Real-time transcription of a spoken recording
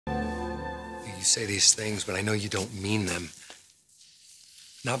You say these things, but I know you don't mean them.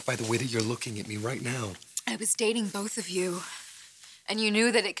 Not by the way that you're looking at me right now. I was dating both of you, and you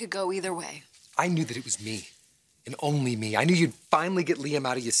knew that it could go either way. I knew that it was me, and only me. I knew you'd finally get Liam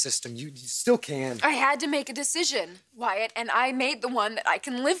out of your system. You still can. I had to make a decision, Wyatt, and I made the one that I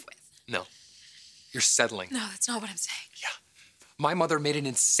can live with. No, you're settling. No, that's not what I'm saying. Yeah. My mother made an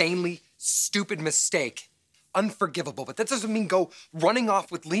insanely stupid mistake. Unforgivable, but that doesn't mean go running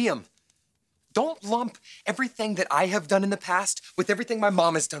off with Liam. Don't lump everything that I have done in the past with everything my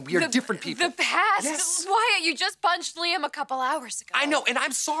mom has done. We are different people. The past? Yes. Wyatt, you just punched Liam a couple hours ago. I know, and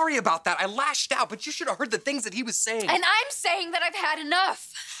I'm sorry about that. I lashed out, but you should have heard the things that he was saying. And I'm saying that I've had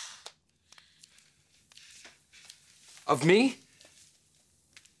enough. Of me?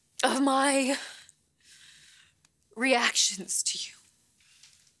 Of my reactions to you.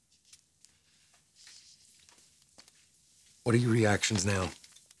 What are your reactions now?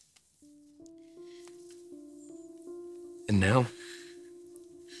 And now,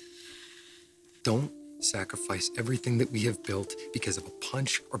 don't sacrifice everything that we have built because of a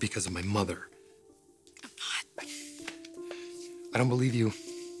punch or because of my mother. I'm not. I don't believe you.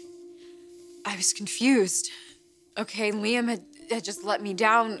 I was confused. Okay, Liam had just let me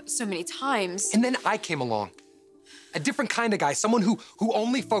down so many times. And then I came along. A different kind of guy, someone who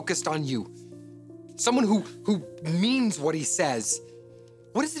only focused on you. Someone who means what he says.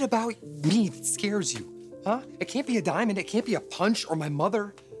 What is it about me that scares you? Huh? It can't be a diamond, it can't be a punch or my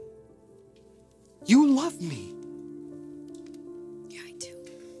mother. You love me. Yeah, I do.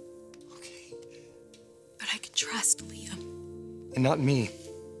 Okay. But I can trust Liam. And not me.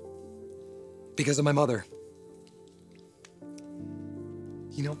 Because of my mother.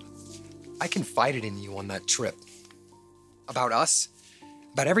 You know, I confided in you on that trip. About us.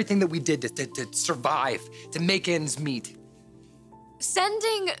 About everything that we did to survive, to make ends meet.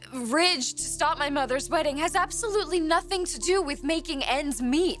 Sending Ridge to stop my mother's wedding has absolutely nothing to do with making ends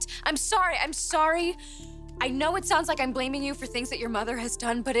meet. I'm sorry. I know it sounds like I'm blaming you for things that your mother has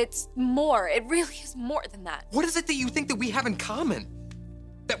done, but it's more. It really is more than that. What is it that you think that we have in common?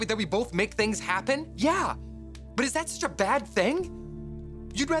 That we both make things happen? Yeah. But is that such a bad thing?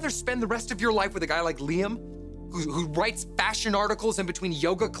 You'd rather spend the rest of your life with a guy like Liam? Who writes fashion articles in between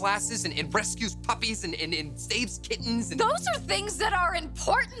yoga classes and rescues puppies and saves kittens and... Those are things that are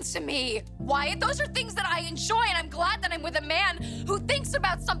important to me, Wyatt. Those are things that I enjoy, and I'm glad that I'm with a man who thinks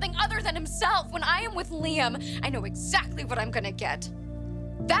about something other than himself. When I am with Liam, I know exactly what I'm gonna get.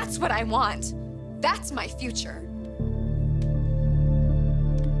 That's what I want. That's my future.